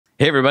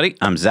Hey, everybody,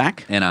 I'm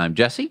Zach. And I'm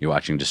Jesse. You're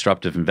watching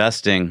Disruptive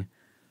Investing.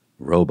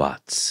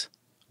 Robots.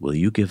 Will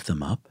you give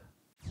them up?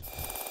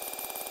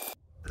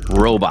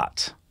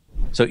 Robot.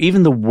 So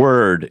even the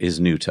word is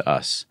new to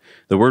us.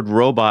 The word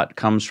robot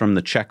comes from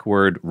the Czech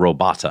word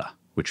robota,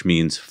 which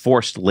means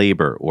forced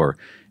labor or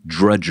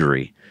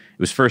drudgery. It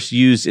was first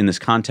used in this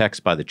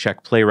context by the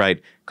Czech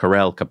playwright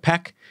Karel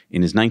Čapek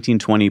in his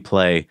 1920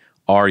 play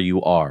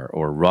RUR,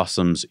 or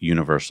Rossum's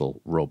Universal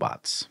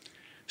Robots.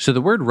 So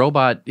the word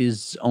robot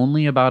is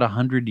only about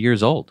 100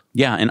 years old.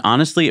 Yeah, and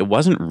honestly, it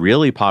wasn't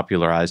really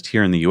popularized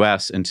here in the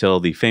US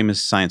until the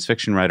famous science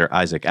fiction writer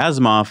Isaac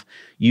Asimov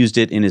used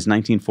it in his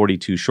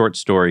 1942 short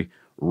story,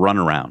 Run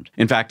Around.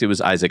 In fact, it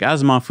was Isaac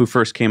Asimov who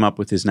first came up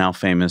with his now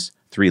famous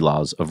 3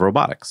 laws of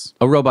robotics.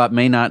 A robot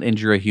may not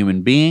injure a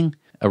human being.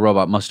 A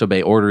robot must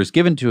obey orders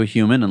given to a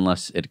human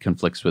unless it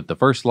conflicts with the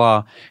first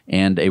law,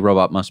 and a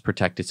robot must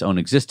protect its own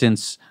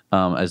existence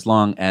as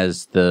long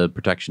as the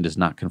protection does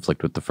not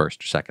conflict with the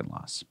first or second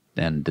laws.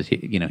 And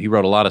he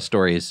wrote a lot of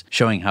stories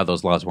showing how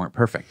those laws weren't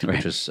perfect,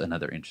 which is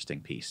another interesting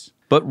piece.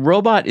 But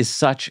robot is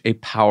such a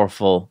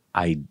powerful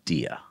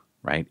idea,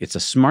 right? It's a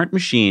smart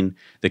machine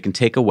that can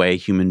take away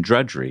human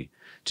drudgery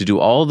to do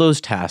all those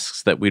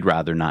tasks that we'd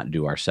rather not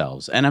do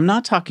ourselves. And I'm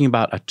not talking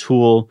about a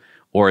tool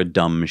or a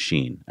dumb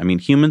machine. I mean,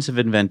 humans have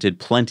invented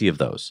plenty of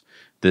those.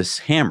 This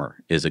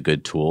hammer is a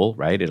good tool,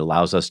 right? It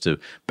allows us to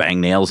bang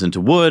nails into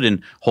wood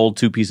and hold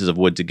 2 pieces of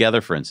wood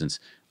together, for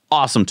instance.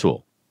 Awesome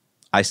tool.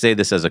 I say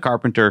this as a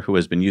carpenter who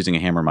has been using a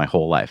hammer my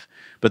whole life.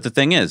 But the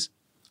thing is,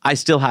 I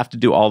still have to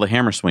do all the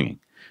hammer swinging.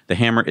 The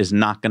hammer is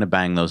not going to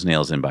bang those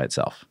nails in by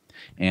itself.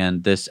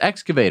 And this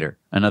excavator,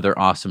 another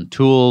awesome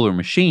tool or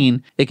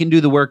machine, it can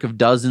do the work of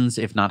dozens,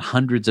 if not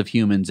hundreds of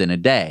humans in a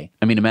day.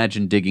 I mean,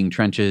 imagine digging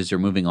trenches or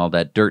moving all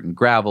that dirt and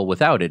gravel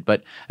without it.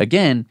 But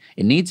again,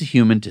 it needs a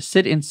human to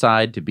sit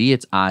inside to be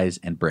its eyes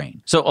and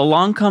brain. So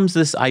along comes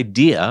this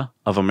idea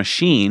of a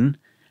machine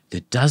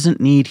that doesn't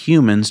need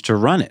humans to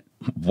run it.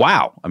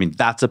 Wow. I mean,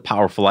 that's a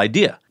powerful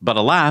idea. But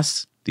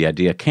alas, the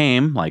idea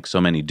came, like so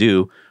many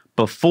do,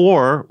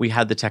 before we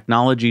had the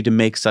technology to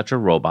make such a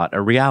robot a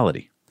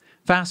reality.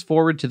 Fast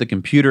forward to the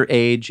computer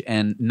age,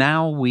 and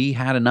now we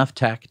had enough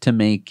tech to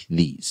make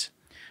these.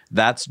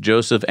 That's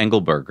Joseph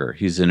Engelberger.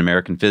 He's an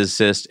American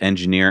physicist,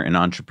 engineer, and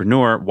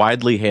entrepreneur,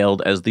 widely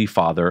hailed as the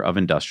father of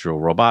industrial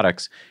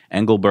robotics.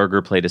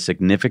 Engelberger played a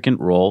significant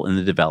role in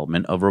the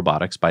development of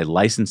robotics by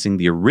licensing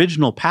the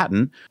original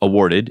patent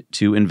awarded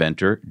to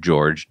inventor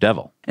George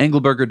Devil.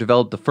 Engelberger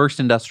developed the first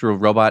industrial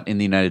robot in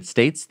the United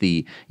States,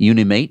 the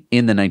Unimate,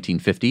 in the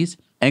 1950s.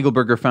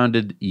 Engelberger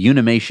founded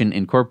Unimation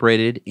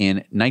Incorporated in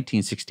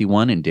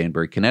 1961 in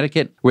Danbury,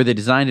 Connecticut, where they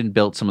designed and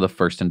built some of the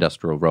first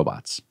industrial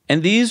robots.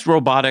 And these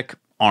robotic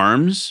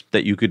arms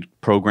that you could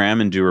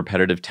program and do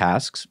repetitive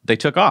tasks, they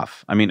took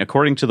off. I mean,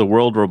 according to the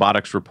World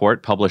Robotics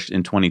Report published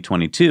in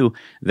 2022,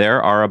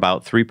 there are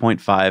about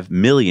 3.5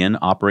 million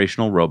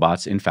operational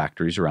robots in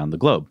factories around the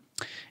globe.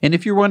 And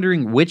if you're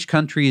wondering which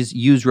countries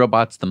use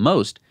robots the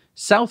most,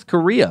 South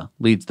Korea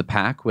leads the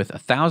pack with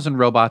 1,000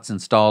 robots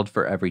installed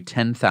for every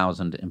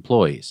 10,000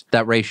 employees.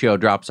 That ratio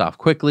drops off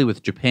quickly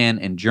with Japan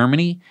and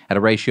Germany at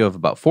a ratio of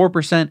about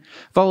 4%,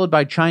 followed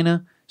by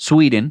China,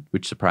 Sweden,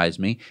 which surprised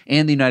me,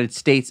 and the United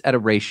States at a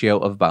ratio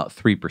of about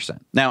 3%.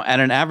 Now, at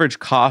an average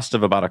cost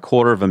of about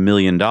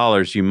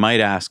 $250,000, you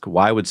might ask,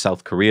 why would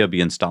South Korea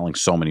be installing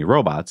so many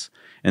robots?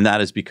 And that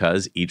is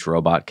because each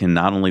robot can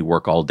not only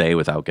work all day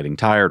without getting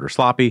tired or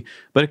sloppy,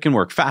 but it can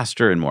work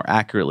faster and more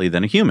accurately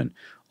than a human,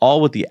 all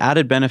with the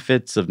added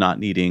benefits of not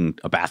needing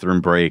a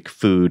bathroom break,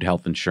 food,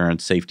 health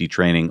insurance, safety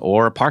training,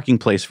 or a parking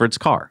place for its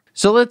car.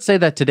 So let's say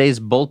that today's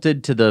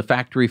bolted to the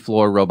factory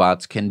floor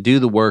robots can do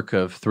the work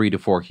of 3 to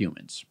 4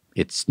 humans.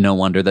 It's no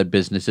wonder that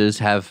businesses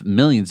have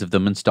millions of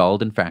them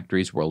installed in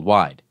factories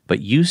worldwide.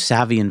 But you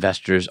savvy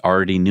investors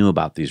already knew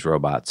about these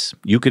robots.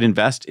 You could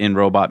invest in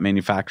robot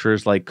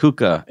manufacturers like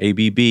KUKA,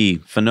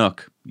 ABB,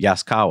 Fanuc,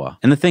 Yaskawa.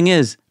 And the thing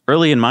is,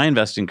 early in my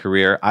investing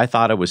career, I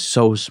thought I was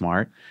so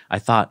smart. I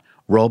thought,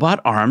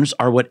 robot arms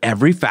are what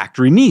every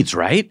factory needs,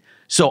 right?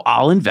 So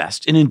I'll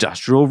invest in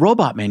industrial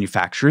robot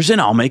manufacturers and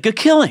I'll make a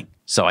killing.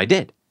 So I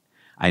did.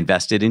 I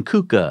invested in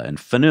KUKA and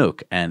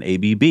Fanuc and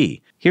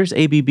ABB. Here's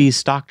ABB's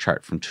stock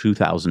chart from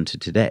 2000 to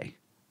today.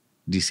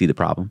 Do you see the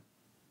problem?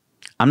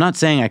 I'm not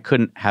saying I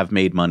couldn't have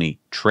made money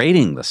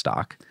trading the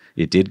stock.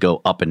 It did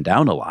go up and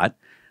down a lot,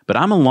 but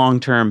I'm a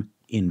long-term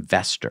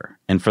investor.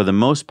 And for the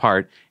most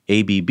part,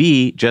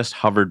 ABB just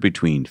hovered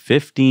between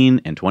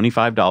 $15 and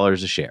 $25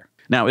 a share.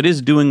 Now, it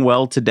is doing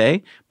well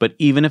today, but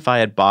even if I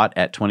had bought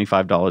at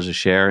 $25 a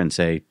share in,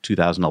 say,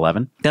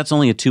 2011, that's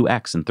only a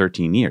 2x in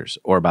 13 years,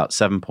 or about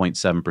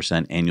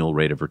 7.7% annual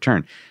rate of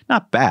return.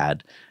 Not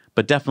bad,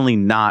 but definitely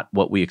not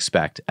what we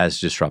expect as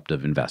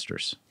disruptive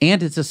investors.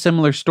 And it's a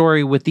similar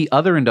story with the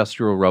other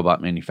industrial robot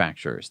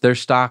manufacturers. Their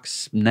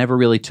stocks never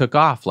really took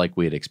off like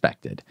we had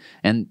expected.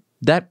 And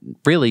that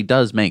really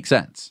does make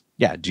sense.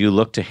 Yeah, do you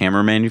look to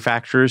hammer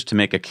manufacturers to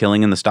make a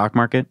killing in the stock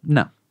market?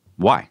 No.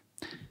 Why?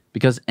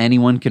 because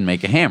anyone can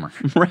make a hammer.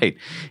 Right.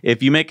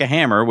 If you make a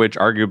hammer, which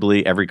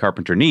arguably every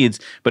carpenter needs,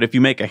 but if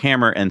you make a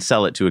hammer and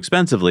sell it too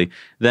expensively,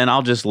 then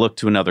I'll just look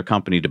to another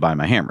company to buy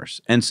my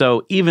hammers. And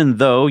so even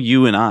though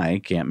you and I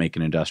can't make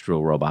an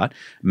industrial robot,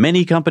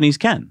 many companies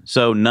can.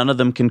 So none of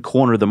them can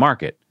corner the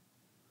market.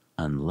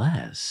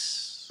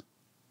 Unless...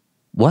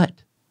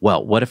 What?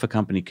 Well, what if a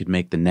company could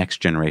make the next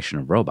generation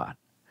of robot?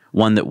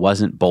 One that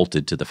wasn't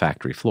bolted to the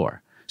factory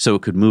floor. So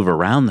it could move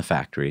around the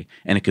factory,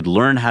 and it could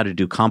learn how to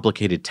do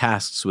complicated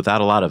tasks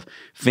without a lot of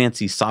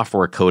fancy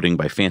software coding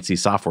by fancy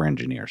software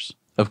engineers.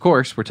 Of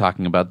course, we're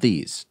talking about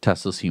these,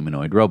 Tesla's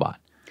humanoid robot.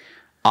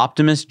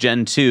 Optimus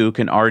Gen 2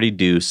 can already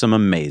do some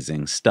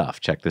amazing stuff.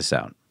 Check this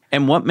out.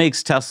 And what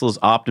makes Tesla's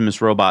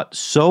Optimus robot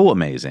so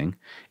amazing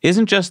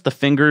isn't just the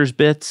fingers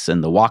bits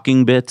and the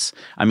walking bits.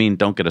 I mean,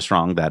 don't get us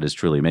wrong, that is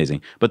truly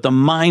amazing. But the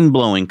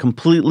mind-blowing,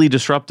 completely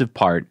disruptive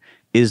part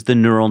is the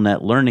neural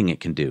net learning it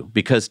can do,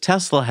 because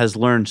Tesla has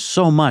learned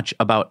so much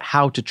about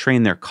how to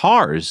train their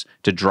cars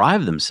to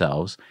drive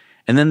themselves,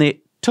 and then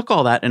they took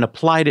all that and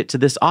applied it to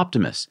this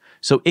Optimus,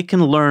 so it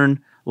can learn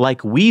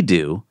like we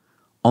do,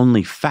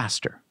 only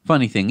faster.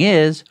 Funny thing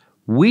is,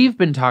 we've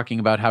been talking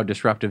about how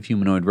disruptive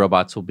humanoid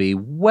robots will be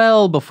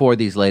well before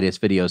these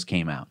latest videos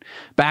came out.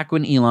 Back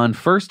when Elon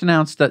first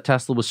announced that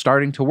Tesla was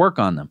starting to work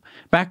on them.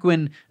 Back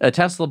when a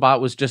Tesla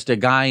bot was just a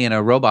guy in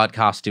a robot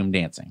costume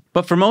dancing.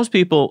 But for most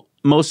people,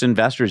 most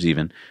investors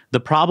even,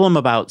 the problem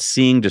about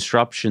seeing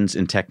disruptions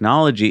in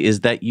technology is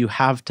that you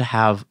have to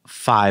have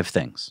 5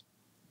 things.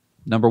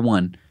 Number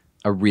 1,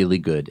 a really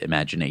good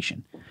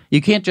imagination.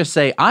 You can't just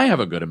say, I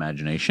have a good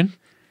imagination.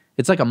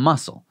 It's like a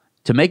muscle.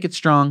 To make it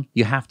strong,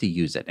 you have to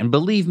use it. And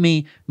believe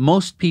me,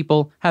 most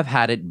people have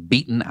had it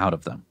beaten out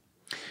of them.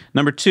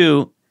 Number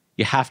 2,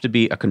 you have to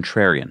be a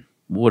contrarian.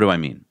 What do I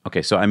mean?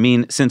 Okay, so I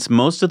mean, since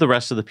most of the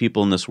rest of the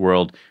people in this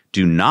world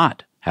do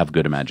not have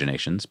good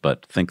imaginations,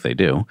 but think they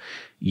do,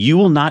 you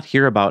will not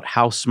hear about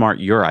how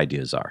smart your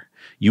ideas are.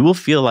 You will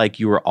feel like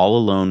you are all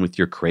alone with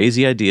your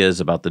crazy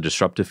ideas about the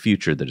disruptive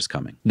future that is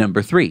coming.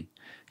 Number 3,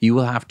 you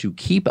will have to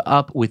keep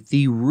up with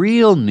the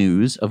real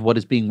news of what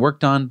is being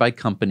worked on by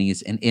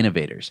companies and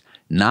innovators,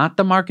 not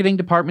the marketing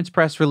department's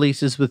press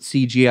releases with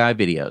CGI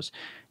videos.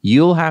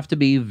 You'll have to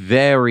be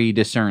very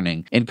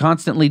discerning and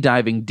constantly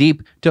diving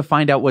deep to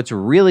find out what's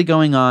really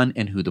going on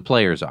and who the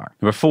players are.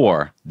 Number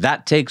 4,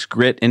 that takes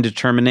grit and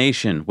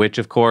determination, which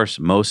of course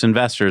most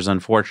investors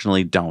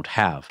unfortunately don't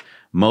have.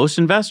 Most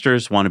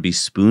investors want to be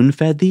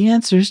spoon-fed the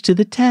answers to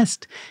the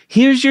test.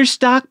 Here's your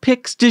stock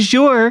picks du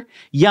jour.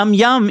 Yum,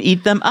 yum,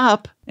 eat them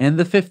up. And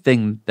the 5th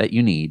thing that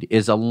you need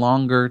is a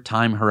longer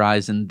time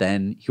horizon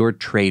than your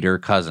trader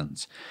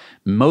cousins.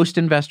 Most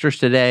investors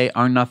today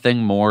are nothing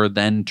more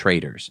than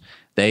traders.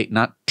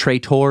 Not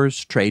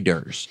traitors,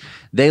 traders.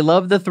 They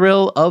love the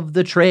thrill of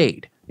the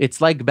trade.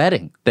 It's like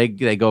betting. They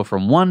go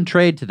from one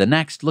trade to the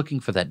next looking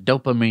for that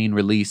dopamine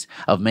release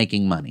of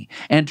making money.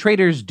 And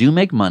traders do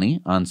make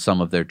money on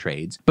some of their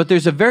trades, but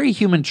there's a very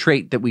human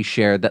trait that we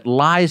share that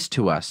lies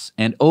to us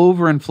and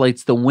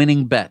overinflates the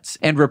winning bets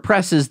and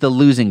represses the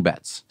losing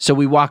bets. So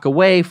we walk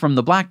away from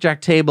the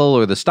blackjack table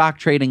or the stock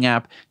trading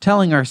app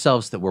telling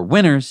ourselves that we're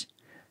winners,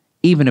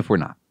 even if we're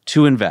not.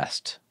 To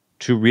invest,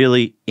 to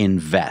really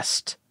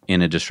invest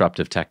in a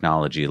disruptive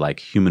technology like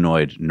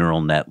humanoid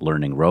neural net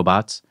learning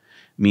robots,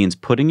 means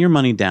putting your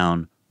money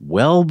down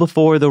well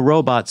before the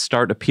robots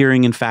start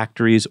appearing in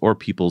factories or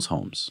people's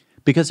homes.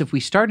 Because if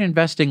we start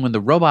investing when the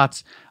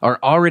robots are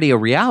already a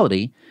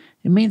reality,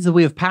 it means that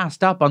we have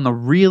passed up on the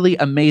really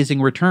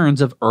amazing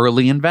returns of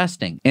early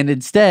investing and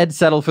instead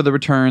settle for the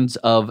returns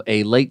of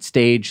a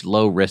late-stage,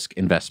 low-risk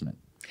investment.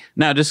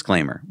 Now,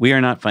 disclaimer, we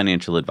are not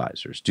financial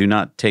advisors. Do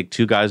not take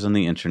 2 guys on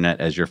the internet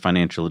as your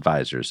financial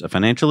advisors. A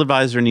financial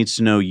advisor needs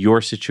to know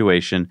your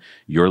situation,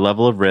 your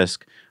level of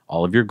risk,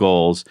 all of your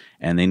goals,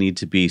 and they need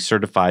to be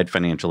certified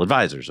financial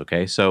advisors,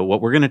 okay? So what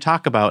we're going to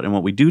talk about and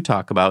what we do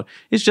talk about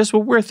is just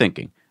what we're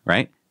thinking,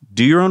 right?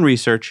 Do your own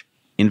research.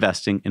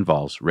 Investing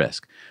involves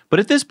risk.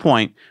 But at this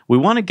point, we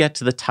want to get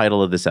to the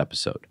title of this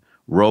episode.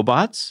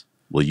 Robots,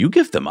 will you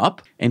give them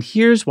up? And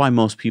here's why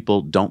most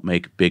people don't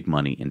make big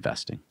money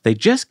investing. They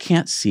just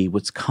can't see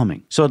what's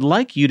coming. So I'd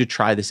like you to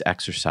try this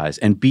exercise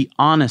and be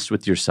honest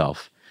with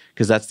yourself,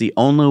 because that's the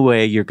only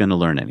way you're going to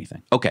learn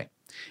anything. Okay,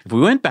 if we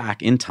went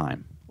back in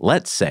time,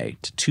 let's say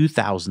to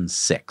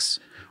 2006,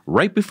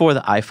 right before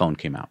the iPhone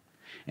came out,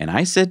 and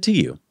I said to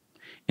you,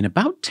 in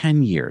about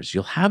 10 years,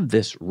 you'll have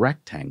this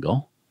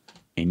rectangle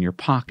in your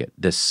pocket,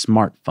 this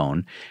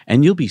smartphone,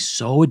 and you'll be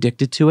so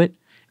addicted to it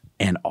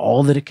and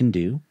all that it can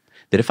do,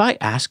 that if I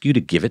ask you to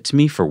give it to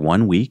me for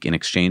 1 week in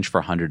exchange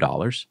for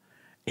 $100,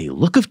 a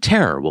look of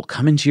terror will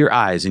come into your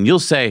eyes and you'll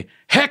say,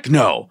 heck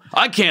no,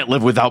 I can't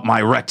live without my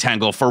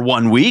rectangle for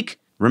 1 week.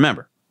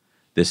 Remember,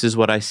 this is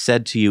what I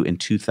said to you in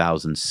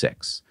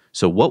 2006.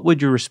 So what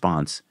would your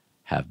response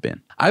have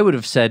been? I would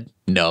have said,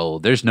 no,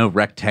 there's no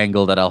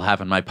rectangle that I'll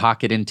have in my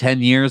pocket in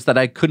 10 years that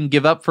I couldn't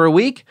give up for a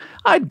week.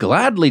 I'd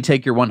gladly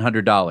take your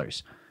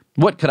 $100.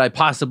 What could I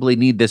possibly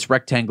need this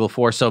rectangle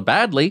for so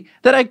badly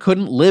that I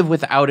couldn't live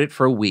without it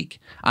for a week?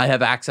 I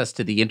have access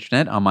to the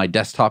internet on my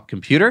desktop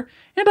computer,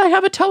 and I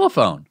have a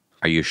telephone.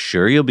 Are you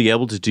sure you'll be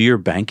able to do your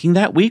banking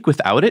that week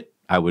without it?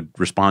 I would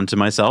respond to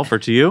myself or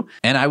to you.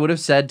 And I would have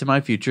said to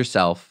my future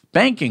self,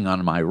 banking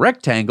on my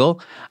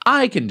rectangle,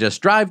 I can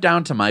just drive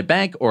down to my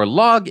bank or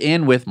log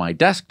in with my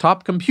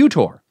desktop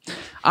computer.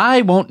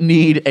 I won't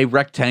need a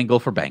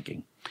rectangle for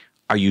banking.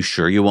 Are you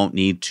sure you won't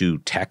need to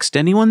text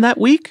anyone that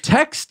week?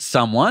 Text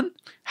someone?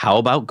 How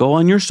about go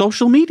on your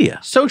social media?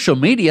 Social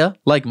media,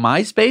 like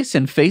MySpace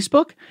and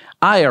Facebook?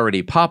 I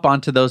already pop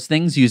onto those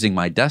things using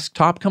my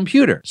desktop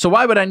computer. So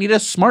why would I need a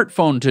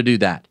smartphone to do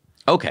that?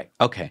 Okay.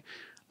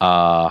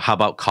 How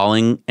about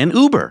calling an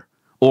Uber?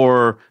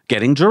 Or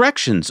getting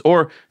directions,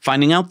 or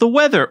finding out the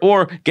weather,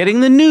 or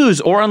getting the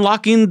news, or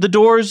unlocking the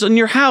doors in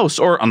your house,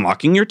 or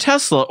unlocking your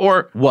Tesla,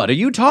 or... What are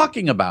you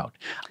talking about?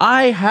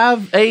 I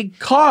have a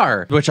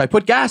car, which I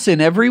put gas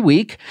in every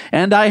week,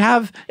 and I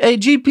have a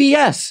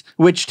GPS,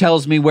 which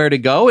tells me where to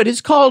go. It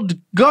is called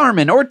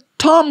Garmin or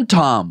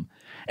TomTom,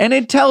 and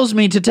it tells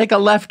me to take a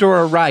left or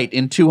a right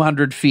in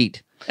 200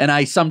 feet. And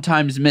I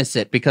sometimes miss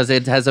it because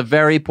it has a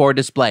very poor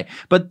display.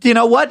 But you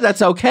know what?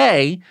 That's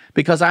okay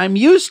because I'm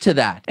used to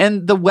that.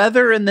 And the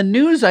weather and the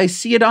news, I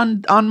see it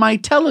on my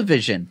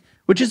television,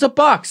 which is a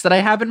box that I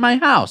have in my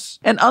house.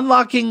 And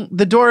unlocking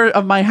the door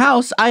of my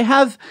house, I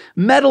have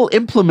metal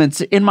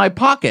implements in my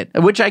pocket,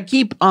 which I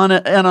keep on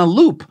a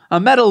loop, a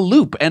metal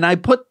loop. And I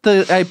put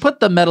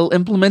the metal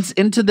implements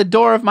into the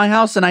door of my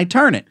house and I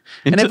turn it.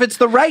 And if it's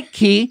the right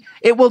key,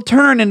 it will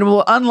turn and it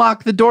will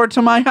unlock the door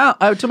to my house,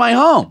 to my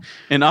home.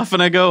 And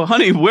often I go,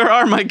 honey, where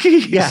are my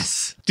keys?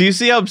 Yes. Do you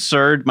see how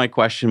absurd my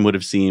question would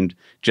have seemed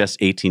just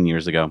 18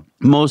 years ago?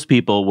 Most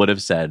people would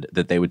have said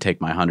that they would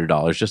take my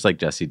 $100, just like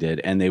Jesse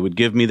did, and they would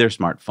give me their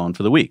smartphone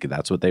for the week.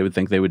 That's what they would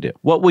think they would do.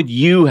 What would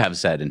you have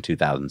said in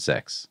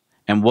 2006?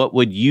 And what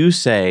would you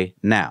say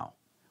now?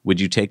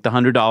 Would you take the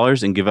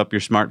 $100 and give up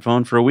your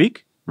smartphone for a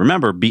week?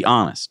 Remember, be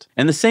honest.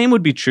 And the same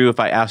would be true if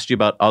I asked you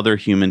about other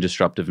human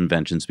disruptive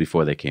inventions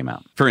before they came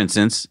out. For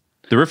instance,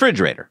 the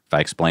refrigerator. If I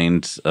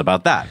explained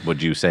about that,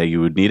 would you say you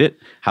would need it?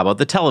 How about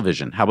the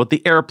television? How about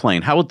the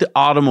airplane? How about the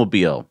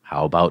automobile?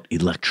 How about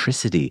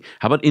electricity?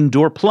 How about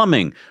indoor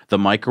plumbing? The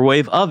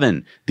microwave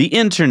oven? The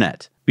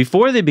internet?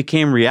 Before they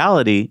became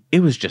reality,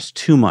 it was just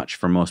too much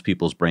for most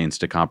people's brains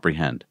to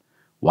comprehend.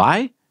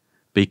 Why?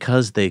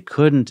 Because they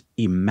couldn't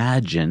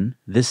imagine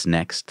this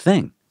next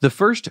thing. The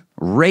first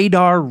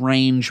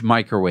radar-range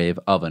microwave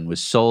oven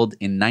was sold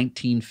in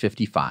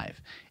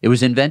 1955. It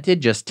was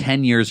invented just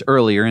 10 years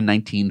earlier in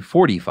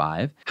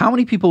 1945. How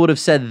many people would have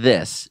said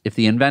this if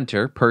the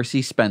inventor,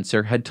 Percy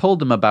Spencer, had told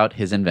them about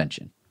his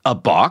invention? A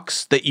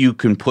box that you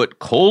can put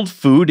cold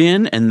food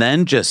in and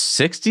then just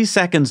 60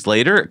 seconds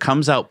later it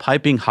comes out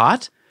piping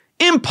hot?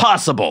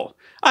 Impossible!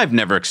 I've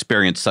never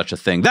experienced such a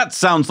thing. That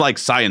sounds like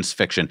science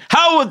fiction.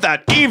 How would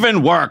that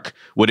even work?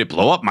 Would it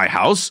blow up my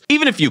house?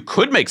 Even if you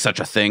could make such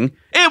a thing,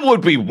 it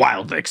would be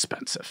wildly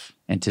expensive.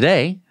 And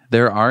today,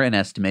 there are an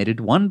estimated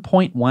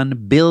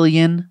 1.1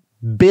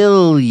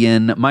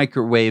 billion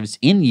microwaves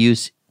in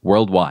use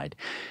worldwide.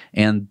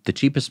 And the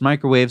cheapest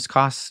microwaves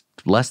cost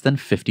less than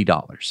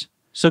 $50.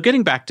 So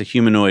getting back to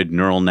humanoid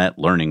neural net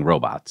learning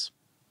robots,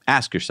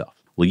 ask yourself,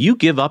 will you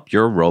give up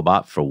your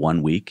robot for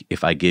 1 week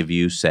if I give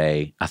you,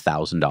 say,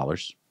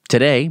 $1,000?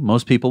 Today,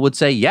 most people would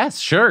say, yes,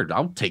 sure,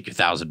 I'll take your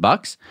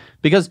 $1,000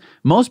 because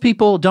most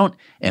people don't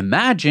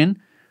imagine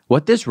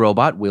what this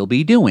robot will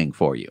be doing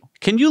for you.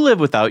 Can you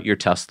live without your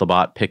Tesla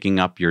bot picking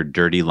up your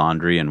dirty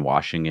laundry and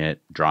washing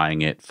it,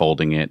 drying it,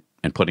 folding it,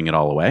 and putting it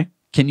all away?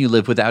 Can you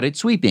live without it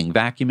sweeping,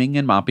 vacuuming,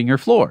 and mopping your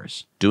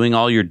floors? Doing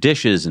all your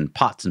dishes and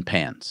pots and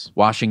pans.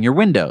 Washing your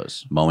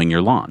windows. Mowing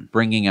your lawn.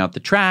 Bringing out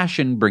the trash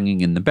and bringing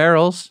in the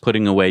barrels.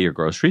 Putting away your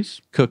groceries.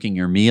 Cooking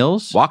your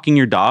meals. Walking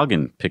your dog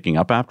and picking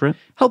up after it.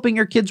 Helping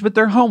your kids with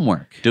their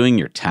homework. Doing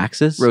your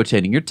taxes.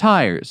 Rotating your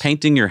tires.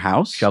 Painting your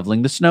house.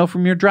 Shoveling the snow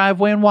from your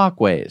driveway and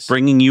walkways.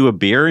 Bringing you a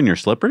beer in your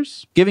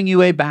slippers. Giving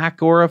you a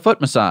back or a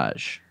foot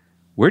massage.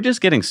 We're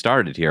just getting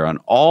started here on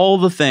all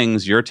the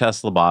things your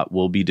Tesla bot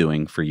will be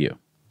doing for you.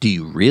 Do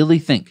you really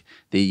think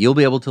that you'll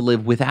be able to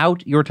live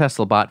without your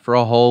Tesla bot for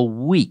a whole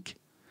week?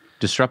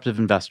 Disruptive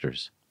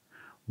investors,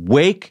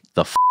 wake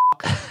the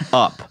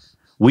up.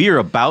 We are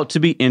about to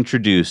be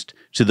introduced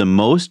to the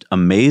most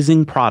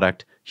amazing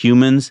product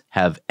humans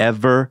have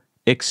ever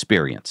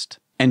experienced.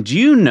 And do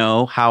you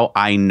know how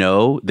I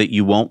know that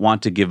you won't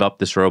want to give up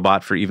this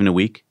robot for even a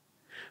week?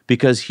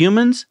 Because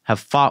humans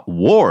have fought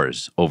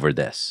wars over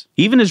this.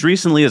 Even as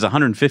recently as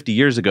 150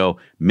 years ago,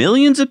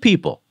 millions of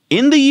people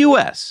in the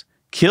U.S.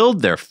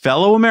 killed their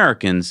fellow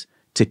Americans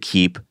to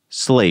keep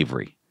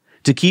slavery,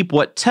 to keep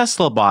what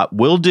Tesla bot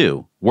will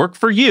do, work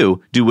for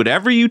you, do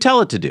whatever you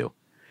tell it to do.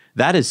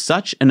 That is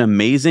such an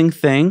amazing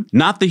thing.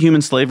 Not the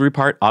human slavery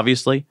part,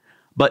 obviously,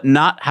 but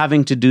not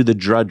having to do the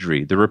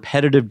drudgery, the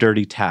repetitive,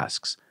 dirty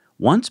tasks.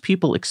 Once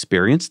people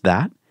experienced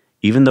that,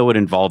 even though it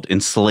involved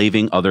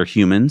enslaving other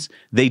humans,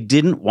 they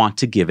didn't want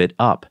to give it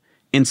up.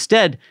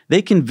 Instead,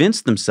 they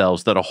convinced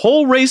themselves that a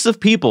whole race of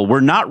people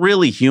were not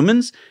really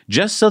humans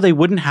just so they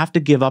wouldn't have to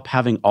give up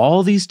having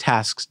all these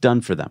tasks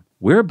done for them.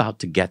 We're about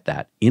to get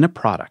that in a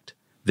product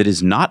that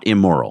is not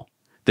immoral,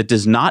 that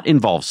does not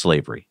involve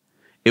slavery.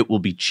 It will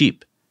be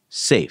cheap,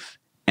 safe,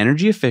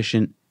 energy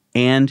efficient,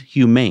 and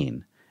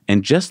humane.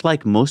 And just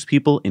like most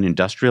people in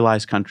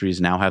industrialized countries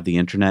now have the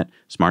internet,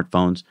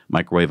 smartphones,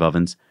 microwave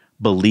ovens,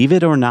 believe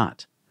it or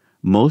not,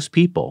 most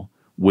people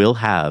will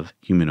have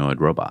humanoid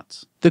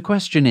robots. The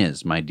question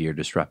is, my dear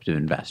disruptive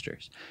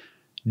investors,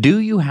 do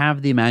you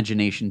have the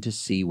imagination to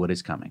see what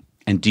is coming?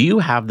 And do you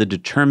have the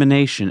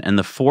determination and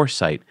the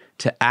foresight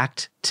to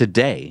act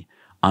today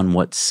on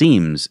what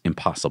seems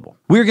impossible?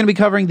 We're going to be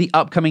covering the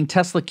upcoming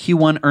Tesla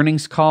Q1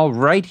 earnings call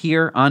right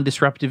here on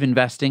Disruptive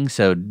Investing,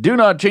 so do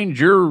not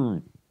change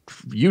your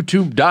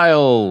YouTube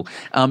dial.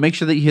 Make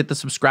sure that you hit the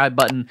subscribe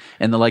button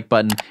and the like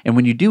button. And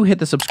when you do hit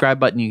the subscribe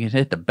button, you can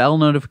hit the bell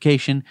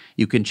notification.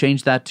 You can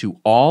change that to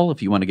all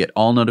if you want to get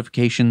all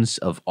notifications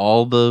of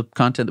all the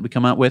content that we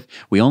come out with.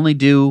 We only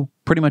do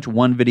pretty much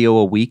one video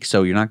a week,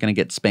 so you're not going to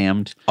get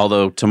spammed.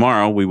 Although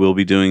tomorrow we will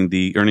be doing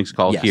the earnings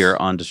call here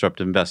on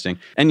Disruptive Investing.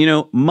 And you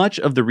know, much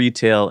of the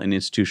retail and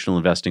institutional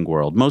investing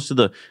world, most of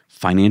the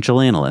financial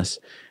analysts,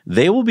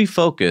 they will be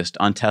focused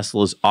on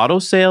Tesla's auto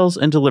sales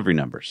and delivery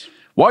numbers.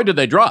 Why did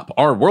they drop?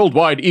 Are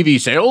worldwide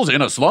EV sales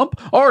in a slump?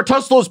 Are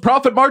Tesla's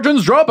profit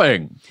margins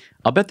dropping?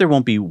 I'll bet there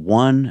won't be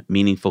one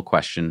meaningful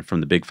question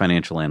from the big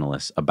financial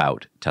analysts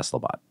about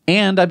TeslaBot.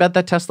 And I bet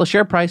that Tesla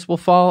share price will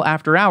fall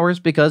after hours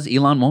because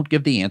Elon won't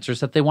give the answers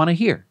that they want to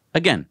hear.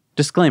 Again,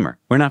 disclaimer,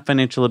 we're not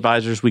financial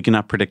advisors. We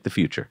cannot predict the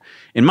future.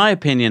 In my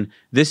opinion,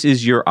 this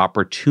is your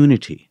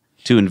opportunity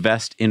to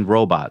invest in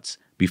robots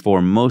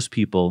before most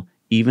people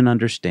even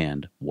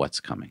understand what's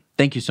coming.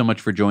 Thank you so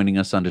much for joining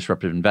us on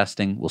Disruptive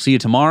Investing. We'll see you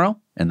tomorrow,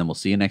 and then we'll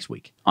see you next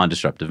week on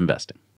Disruptive Investing.